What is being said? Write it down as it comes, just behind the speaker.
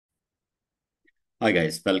Hi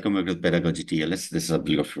guys, welcome back to Pedagogy TLS. This is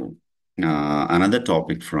Abdul Ghaffur. Another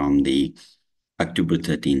topic from the October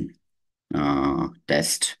 13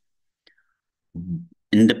 test.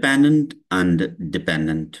 Independent and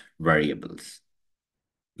dependent variables.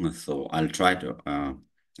 So I'll try to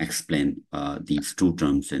explain these two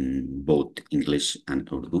terms in both English and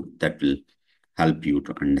Urdu. That will help you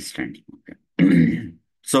to understand. Okay.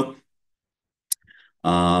 So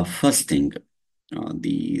first thing,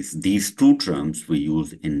 these two terms we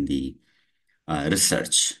use in the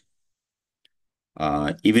research.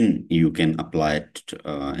 Even you can apply it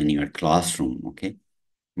in your classroom, okay?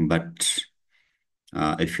 But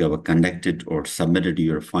if you have conducted or submitted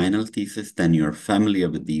your final thesis, then you're familiar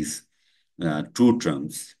with these two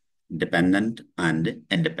terms, dependent and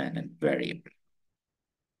independent variable.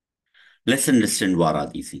 Let's understand what are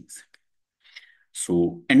these things.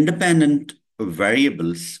 So independent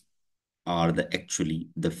variables are actually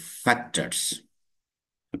the factors.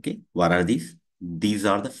 Okay, what are these? These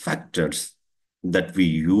are the factors that we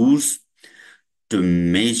use to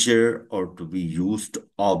measure or to be used to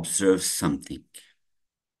observe something.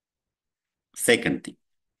 Second thing,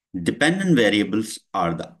 dependent variables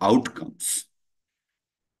are the outcomes.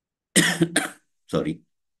 Sorry.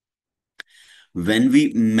 When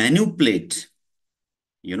we manipulate,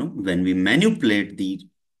 when we manipulate the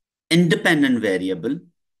independent variable,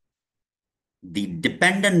 the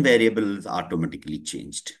dependent variable is automatically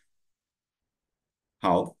changed.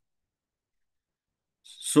 How?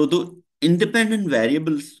 So the independent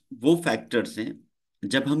variables वो factors हैं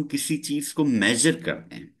जब हम किसी चीज को measure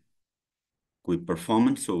करते हैं, कोई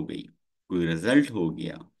परफॉर्मेंस हो गई, कोई रिजल्ट हो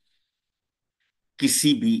गया,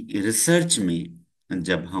 किसी भी रिसर्च में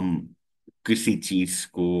जब हम किसी चीज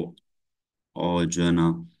को और जो है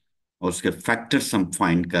ना उसके फैक्टर्स हम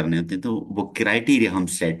फाइंड करने होते हैं, तो वो क्राइटेरिया हम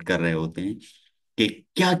सेट कर रहे होते हैं कि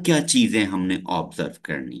क्या क्या चीजें हमने ऑब्जर्व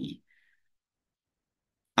करनी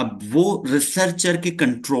है। अब वो रिसर्चर के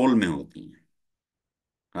कंट्रोल में होती हैं,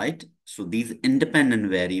 right? So these independent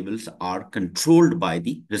variables are controlled by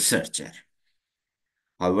the researcher.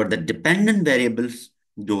 However the dependent variables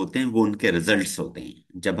जो होते हैं वो उनके रिजल्ट्स होते हैं।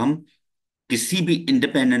 जब हम किसी भी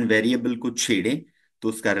इंडिपेंडेंट वेरिएबल को छेड़े तो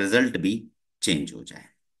उसका रिजल्ट भी चेंज हो जाए।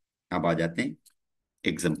 अब आ जाते हैं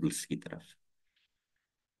एग्जांपल्स की तरफ।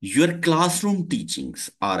 Your classroom teachings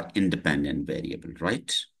are independent variable,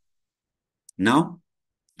 right? Now,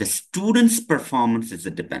 the student's performance is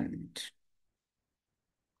a dependent.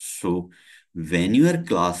 So, when your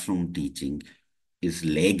classroom teaching is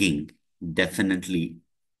lagging, definitely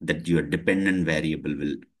that your dependent variable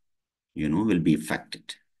will be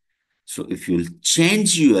affected. So, if you'll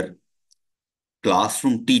change your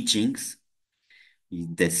classroom teachings,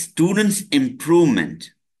 the student's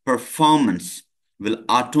improvement, performance will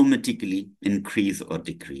automatically increase or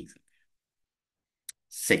decrease.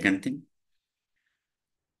 Second thing,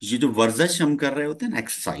 ये जो वर्जिश हम कर रहे होते हैं ना,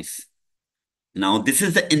 exercise, now this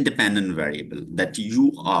is the independent variable that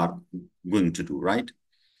you are going to do, right?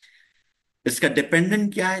 इसका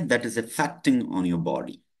dependent क्या है? That is affecting on your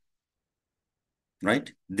body,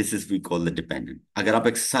 right? This is we call the dependent. अगर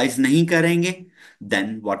आप exercise नहीं करेंगे,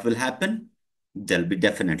 then what will happen? There'll be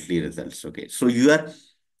definitely results. Okay, so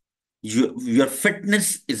your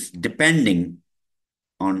fitness is depending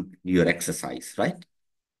on your exercise, right?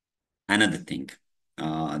 Another thing,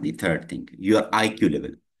 the third thing, your IQ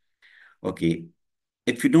level. Okay,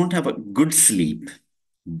 if you don't have a good sleep,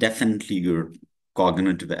 definitely your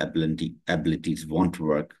cognitive abilities won't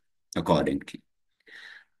work accordingly.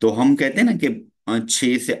 तो हम कहते हैं ना कि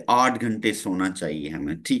 6 से 8 घंटे सोना चाहिए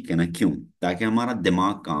हमें, ठीक है ना? क्यों? ताकि हमारा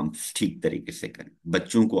दिमाग काम ठीक तरीके से करे।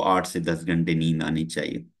 बच्चों को 8 से 10 घंटे नींद आनी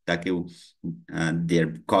चाहिए ताकि वो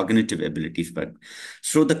देयर कॉग्निटिव एबिलिटीज पर।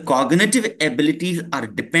 So the cognitive abilities are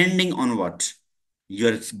depending on what?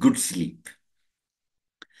 Your good sleep.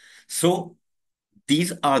 So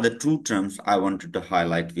these are the two terms I wanted to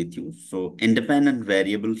highlight with you. So independent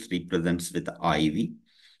variables represents with IV,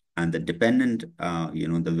 and the dependent,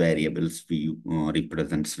 the variables we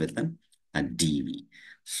represents with them a DV.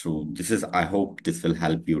 So this is, I hope this will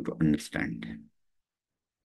help you to understand.